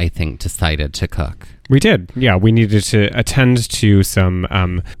had, I think, decided to cook. We did. Yeah, we needed to attend to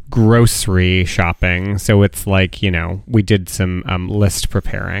some grocery shopping. So it's we did some list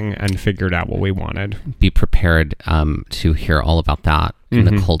preparing and figured out what we wanted. Be prepared to hear all about that in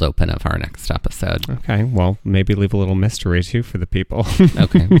the cold open of our next episode. Okay, well, maybe leave a little mystery too for the people.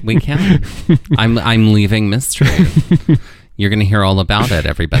 Okay, we can. I'm leaving mystery. You're going to hear all about it,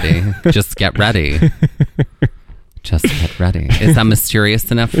 everybody. Just get ready. Just get ready. Is that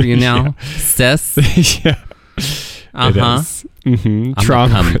mysterious enough for you now, sis? Yeah. It is.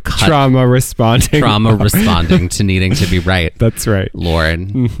 Trauma responding. Trauma responding to needing to be right. That's right.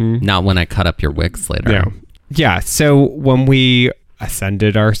 Lord. Not when I cut up your wigs later. Yeah. Yeah. So when we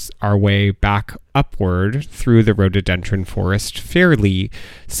ascended our way back upward through the rhododendron forest fairly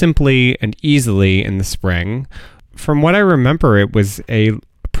simply and easily in the spring, from what I remember, it was a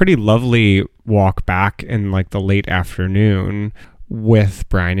pretty lovely walk back in the late afternoon. with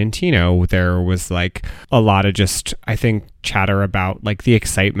Brian and Tino, there was like a lot of just, I think, chatter about like the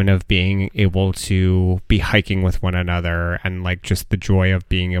excitement of being able to be hiking with one another and like just the joy of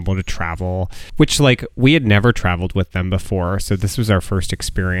being able to travel, which like we had never traveled with them before. So this was our first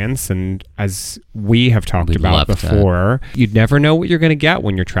experience. And as we have talked about before, you'd never know what you're going to get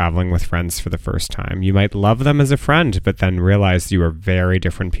when you're traveling with friends for the first time. You might love them as a friend, but then realize you are very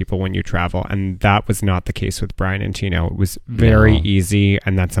different people when you travel. And that was not the case with Brian and Tino. It was very easy.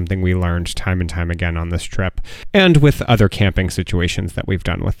 And that's something we learned time and time again on this trip and with other camping situations that we've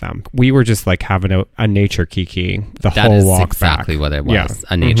done with them. We were just like having a nature kiki the whole walk back. That's exactly what it was,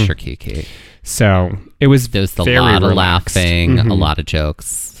 a nature kiki. So it was There was a very lot relaxed. of laughing, a lot of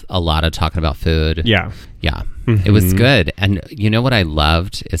jokes, a lot of talking about food. Yeah. It was good. And you know what I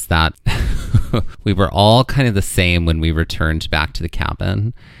loved is that we were all kind of the same when we returned back to the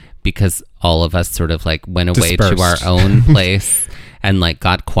cabin, because all of us sort of like went away to our own place and like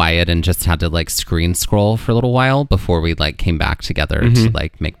got quiet and just had to like screen scroll for a little while before we like came back together to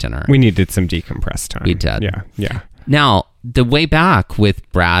like make dinner. We needed some decompress time. We did. Yeah. Now, the way back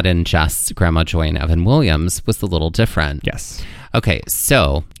with Brad and Jess, Grandma Joy and Evan Williams was a little different. Yes. Okay,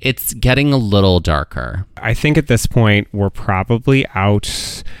 so it's getting a little darker. I think at this point we're probably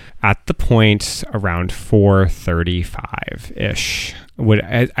out at the point around 4:35-ish.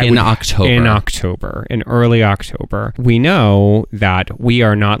 In October, in early October. We know that we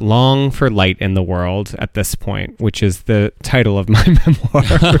are not long for light in the world at this point, which is the title of my memoir.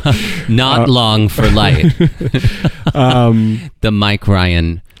 Not long for light. The Mike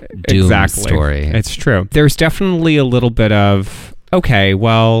Ryan doom story. It's true. There's definitely a little bit of, okay,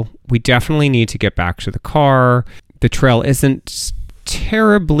 well, we definitely need to get back to the car. The trail isn't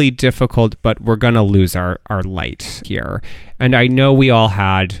terribly difficult, but we're gonna lose our light here. And I know we all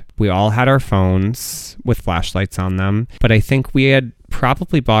had our phones with flashlights on them, but I think we had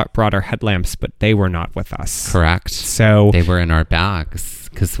probably brought our headlamps, but they were not with us. Correct. So they were in our bags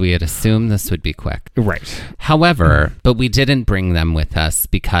because we had assumed this would be quick. Right. However, but we didn't bring them with us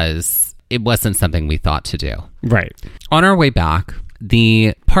because it wasn't something we thought to do. Right. On our way back,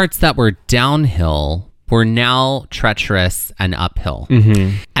 the parts that were downhill were now treacherous and uphill.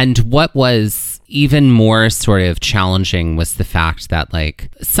 And what was even more sort of challenging was the fact that like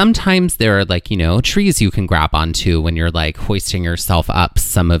sometimes there are like, you know, trees you can grab onto when you're like hoisting yourself up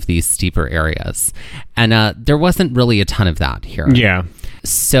some of these steeper areas. And there wasn't really a ton of that here. Yeah.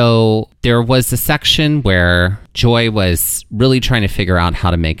 So there was a section where Joy was really trying to figure out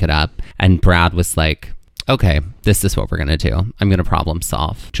how to make it up. And Brad was like, okay, this is what we're going to do. I'm going to problem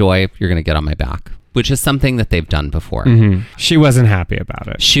solve. Joy, you're going to get on my back. Which is something that they've done before. She wasn't happy about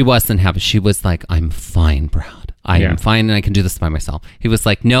it. She wasn't happy. She was like, I'm fine, Brad. I am fine and I can do this by myself. He was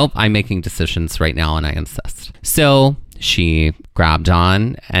like, nope, I'm making decisions right now and I insist. So she grabbed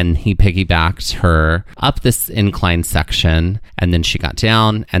on and he piggybacked her up this incline section and then she got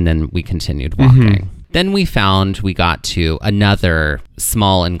down and then we continued walking. Then we got to another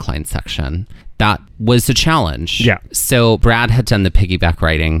small incline section. That was a challenge. Yeah. So Brad had done the piggyback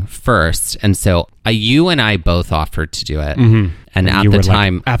riding first. And so you and I both offered to do it. And at the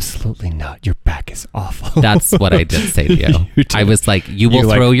time, like, absolutely not. Your back is awful. That's what I did say to you. I was like, you will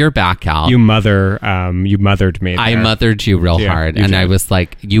throw your back out. You mothered me. I mothered you real hard. And I was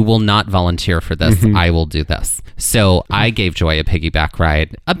like, you will not volunteer for this. I will do this. So I gave Joy a piggyback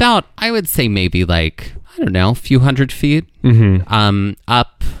ride about, I would say maybe like, I don't know, a few hundred feet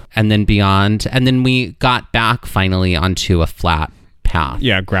up and then beyond. And then we got back finally onto a flat path.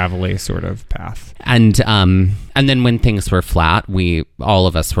 Yeah, gravelly sort of path. And then when things were flat, all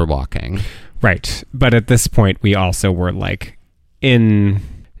of us were walking. Right. But at this point, we also were like in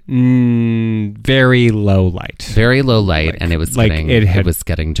very low light. Very low light, and it was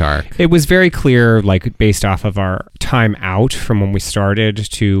getting dark. It was very clear, like based off of our time out from when we started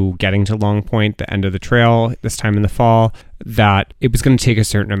to getting to Long Point, the end of the trail this time in the fall, that it was going to take a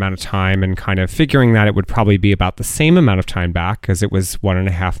certain amount of time, and kind of figuring that it would probably be about the same amount of time back because it was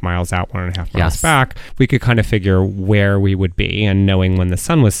 1.5 miles out, 1.5 miles back. We could kind of figure where we would be, and knowing when the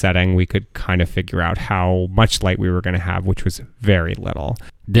sun was setting, we could kind of figure out how much light we were going to have, which was very little.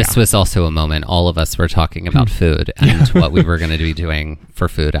 This was also a moment all of us were talking about food and what we were going to be doing for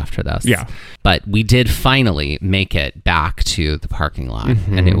food after this. Yeah. But we did finally make it back to the parking lot.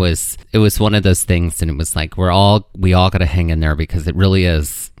 And it was one of those things, and it was like we all got to hang in there because it really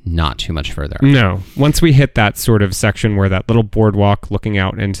is not too much further. No. Once we hit that sort of section where that little boardwalk looking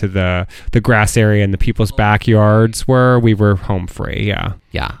out into the grass area and the people's backyards were, we were home free. Yeah.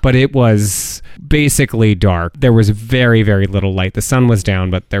 Yeah. But it was basically dark. There was very, very little light. The sun was down,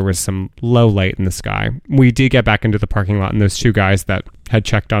 but there was some low light in the sky. We did get back into the parking lot, and those two guys that had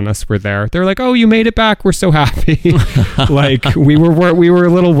checked on us were there. They're like, "Oh, you made it back. We're so happy." Like we were a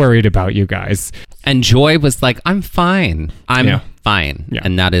little worried about you guys. And Joy was like, "I'm fine. I'm fine." Yeah.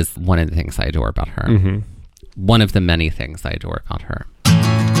 And that is one of the things I adore about her. Mm-hmm. One of the many things I adore about her.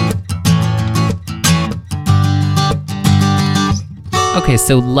 Okay,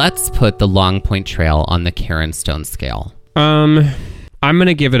 so let's put the Long Point Trail on the Karen Stone scale. I'm going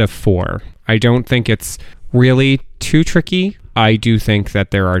to give it a 4. I don't think it's really too tricky. I do think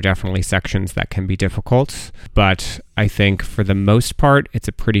that there are definitely sections that can be difficult, but I think for the most part, it's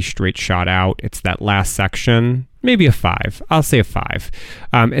a pretty straight shot out. It's that last section, maybe a 5. I'll say a 5.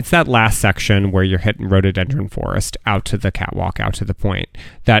 It's that last section where you're hitting rhododendron forest out to the catwalk, out to the point,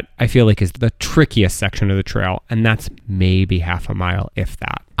 that I feel like is the trickiest section of the trail, and that's maybe half a mile, if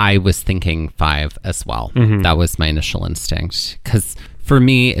that. I was thinking 5 as well. Mm-hmm. That was my initial instinct. Because for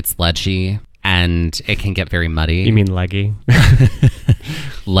me, it's ledgy. And it can get very muddy. You mean leggy?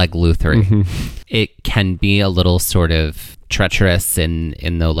 Leg Luthery. Mm-hmm. It can be a little sort of treacherous in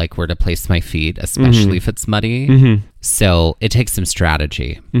the like where to place my feet, especially if it's muddy. Mm-hmm. So it takes some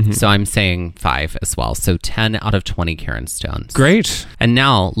strategy. Mm-hmm. So I'm saying 5 as well. So 10 out of 20 Karen Stones. Great. And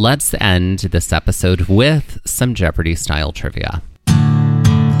now let's end this episode with some Jeopardy style trivia.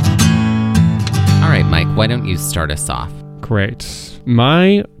 All right, Mike, why don't you start us off? Great.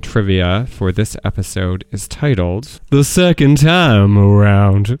 My trivia for this episode is titled The Second Time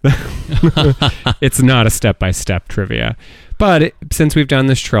Around. It's not a step-by-step trivia. But since we've done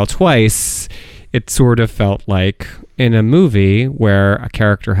this trail twice, it sort of felt like in a movie where a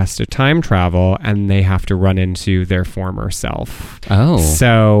character has to time travel and they have to run into their former self. Oh.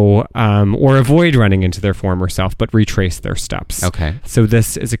 So, or avoid running into their former self, but retrace their steps. Okay. So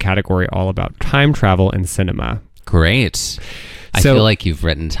this is a category all about time travel in cinema. Great. I So- feel like you've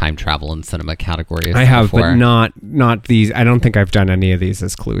written time travel and cinema categories I have, before. but not these. I don't think I've done any of these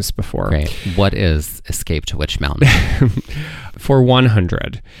as clues before. Great. What is Escape to Witch Mountain? For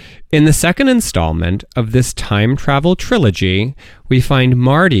 100. In the second installment of this time travel trilogy, we find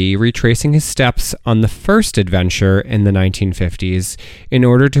Marty retracing his steps on the first adventure in the 1950s in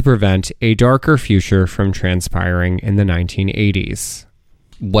order to prevent a darker future from transpiring in the 1980s.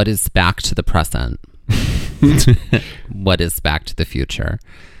 What is Back to the Present? What is Back to the Future?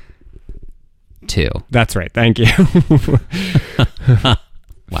 2. That's right. Thank you.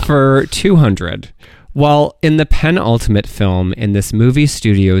 Wow. For 200. While in the penultimate film in this movie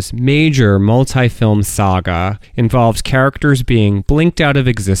studio's major multi-film saga involves characters being blinked out of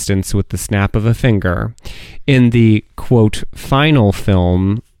existence with the snap of a finger, in the, quote, final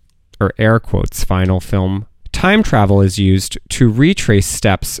film, or air quotes, final film, time travel is used to retrace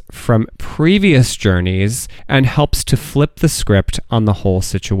steps from previous journeys and helps to flip the script on the whole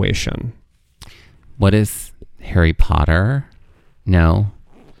situation. What is Harry Potter? No.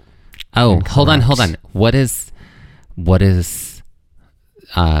 Oh, Incorrect. hold on. What is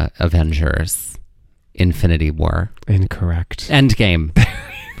Avengers? Infinity War. Incorrect. Endgame.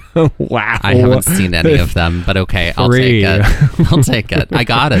 Wow. I haven't seen any of them, but okay, I'll take 3. it. I'll take it. I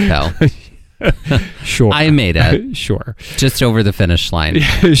got it though. Sure. I made it. Sure. Just over the finish line.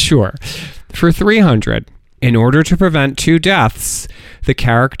 Sure. For 300, in order to prevent 2 deaths, the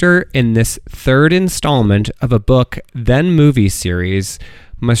character in this third installment of a book then movie series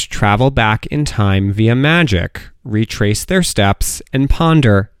must travel back in time via magic, retrace their steps, and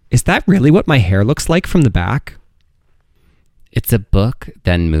ponder, is that really what my hair looks like from the back? It's a book,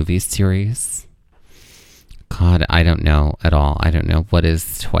 then movie series. God, I don't know at all. I don't know. What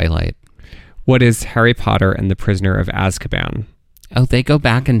is Twilight? What is Harry Potter and the Prisoner of Azkaban? Oh, they go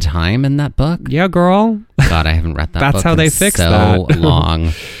back in time in that book? Yeah, girl. God, I haven't read that That's book how in they fix so that.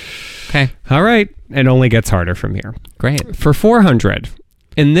 long. Okay, All right. It only gets harder from here. great. For 400,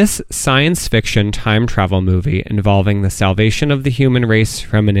 in this science fiction time travel movie involving the salvation of the human race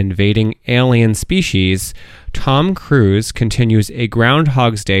from an invading alien species, Tom Cruise continues a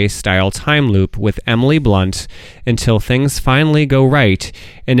Groundhog's Day style time loop with Emily Blunt until things finally go right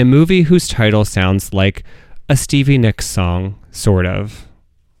in a movie whose title sounds like a Stevie Nicks song, sort of.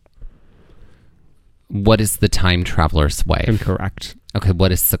 What is The Time Traveler's Wife? Incorrect. Okay,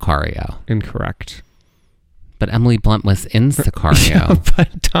 what is Sicario? Incorrect. But Emily Blunt was in Sicario.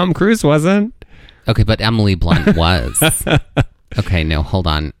 But Tom Cruise wasn't. Okay, but Emily Blunt was. Okay, no, hold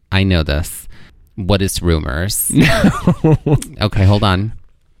on. I know this. What is Rumors? No. Okay, hold on.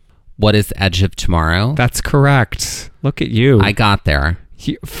 What is Edge of Tomorrow? That's correct. Look at you. I got there.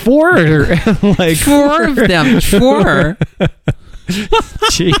 Four, like 4 of them. 4.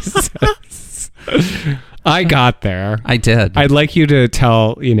 Jesus. I got there. I did. I'd like you to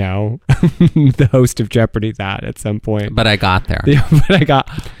tell, the host of Jeopardy that at some point. But I got there. Yeah, but I got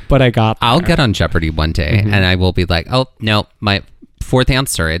there. I'll get on Jeopardy one day and I will be like, oh, no, my 4th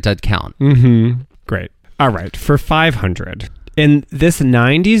answer, it did count. Mm-hmm. Great. All right. For 500. In this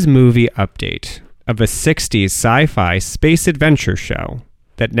 90s movie update of a 60s sci-fi space adventure show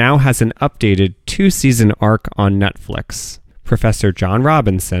that now has an updated 2-season arc on Netflix, Professor John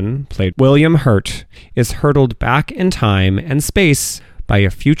Robinson, played William Hurt, is hurtled back in time and space by a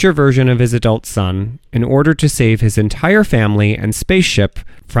future version of his adult son in order to save his entire family and spaceship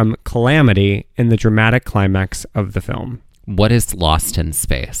from calamity in the dramatic climax of the film. What is Lost in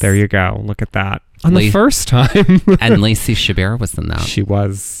Space? There you go. Look at that. On the first time. And Lacey Chabert was in that. She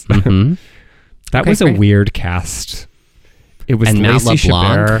was. Mm-hmm. That was a weird cast. It was and Lacey Matt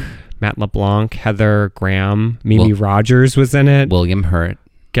LeBlanc. Chabert, Matt LeBlanc, Heather Graham, Mimi Rogers was in it. William Hurt.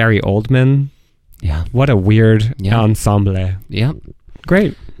 Gary Oldman. Yeah. What a weird ensemble. Yeah.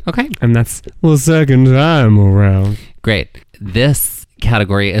 Great. Okay. And that's the second time around. Great. This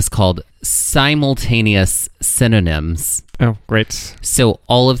category is called simultaneous synonyms. Oh, great. So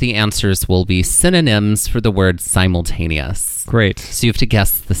all of the answers will be synonyms for the word simultaneous. Great. So you have to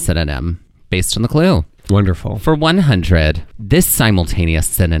guess the synonym based on the clue. Wonderful. For 100, this simultaneous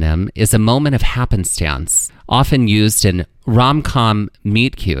synonym is a moment of happenstance, often used in rom-com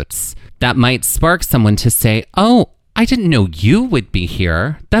meet-cutes, that might spark someone to say, oh, I didn't know you would be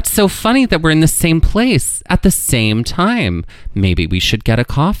here. That's so funny that we're in the same place at the same time. Maybe we should get a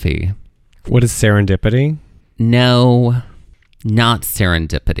coffee. What is serendipity? No, not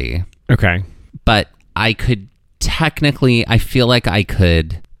serendipity. Okay. But I feel like I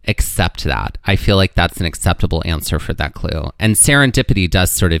could accept that. I feel like that's an acceptable answer for that clue. And serendipity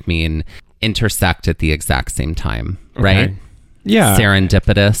does sort of mean intersect at the exact same time, right? Yeah.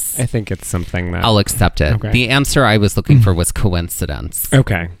 Serendipitous. I think it's something that... I'll accept it. Okay. The answer I was looking for was coincidence.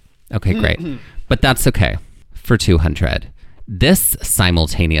 Okay. Okay, great. But that's okay. For 200. This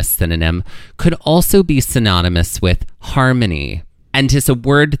simultaneous synonym could also be synonymous with harmony and is a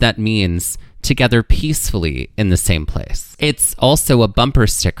word that means together peacefully in the same place. It's also a bumper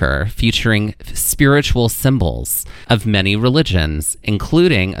sticker featuring spiritual symbols of many religions,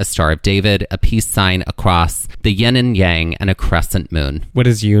 including a Star of David, a peace sign, a cross, the yin and yang, and a crescent moon. What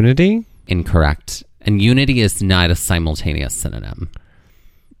is unity? Incorrect. And unity is not a simultaneous synonym.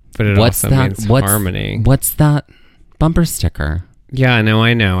 But it also means harmony. What's that bumper sticker? Yeah, no,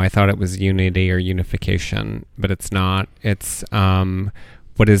 I know. I thought it was unity or unification, but it's not. It's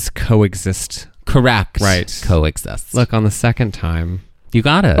what is coexist? Correct. Right. Coexist. Look, on the second time. You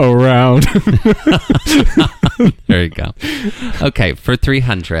got it. Around. There you go. Okay, for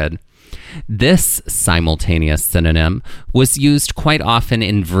 300. This simultaneous synonym was used quite often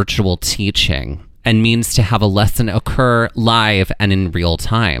in virtual teaching and means to have a lesson occur live and in real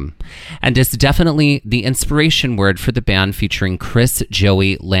time, and is definitely the inspiration word for the band featuring Chris,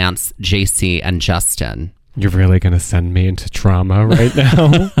 Joey, Lance, JC, and Justin. You're really going to send me into trauma right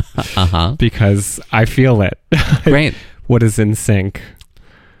now? Uh-huh. Because I feel it. Great. What is in sync?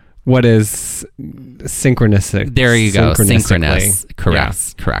 What is synchronistic? There you go. Synchronous. Yes.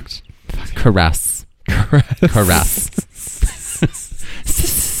 Correct. Caress. Caress.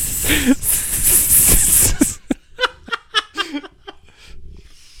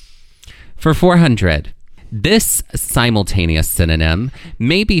 For 400, this simultaneous synonym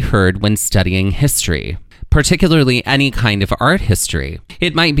may be heard when studying history, particularly any kind of art history.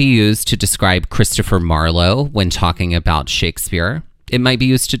 It might be used to describe Christopher Marlowe when talking about Shakespeare. It might be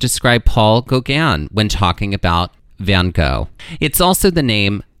used to describe Paul Gauguin when talking about Van Gogh. It's also the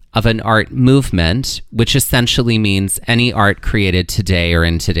name of an art movement, which essentially means any art created today or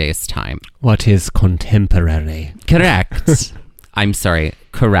in today's time. What is contemporary? Correct. I'm sorry,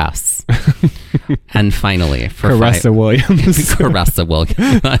 caress. And finally, for Caressa Williams. Caressa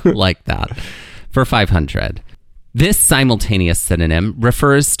Williams. I like that. For 500. This simultaneous synonym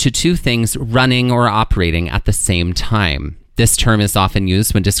refers to two things running or operating at the same time. This term is often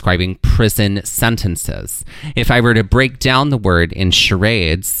used when describing prison sentences. If I were to break down the word in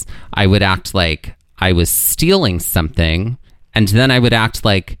charades, I would act like I was stealing something, and then I would act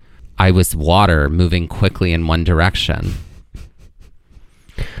like I was water moving quickly in one direction.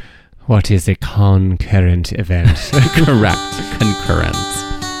 What is a concurrent event? Correct. Concurrent.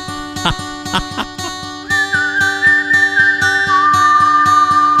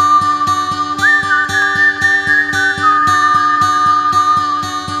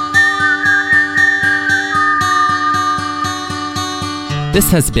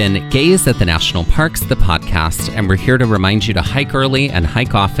 This has been Gaze at the National Parks, the podcast, and we're here to remind you to hike early and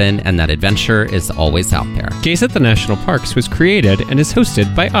hike often, and that adventure is always out there. Gaze at the National Parks was created and is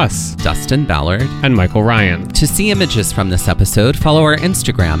hosted by us, Dustin Ballard and Michael Ryan. To see images from this episode, follow our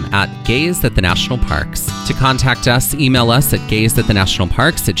Instagram at Gaze at the National Parks. To contact us, email us at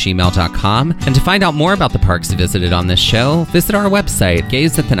gazeatthenationalparks@gmail.com. And to find out more about the parks visited on this show, visit our website,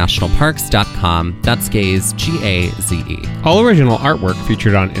 gazeatthenationalparks.com. That's Gaze, G-A-Z-E. All original artwork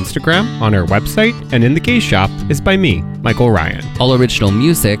featured on Instagram, on our website, and in the Gaze Shop is by me, Michael Ryan. All original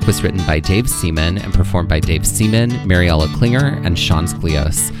music was written by Dave Seaman and performed by Dave Seaman, Mariella Klinger, and Sean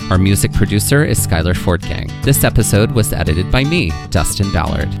Sglios. Our music producer is Skylar Fordgang. This episode was edited by me, Dustin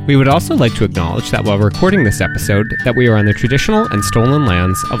Ballard. We would also like to acknowledge that while recording this episode, that we are on the traditional and stolen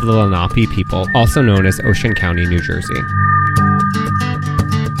lands of the Lenape people, also known as Ocean County, New Jersey.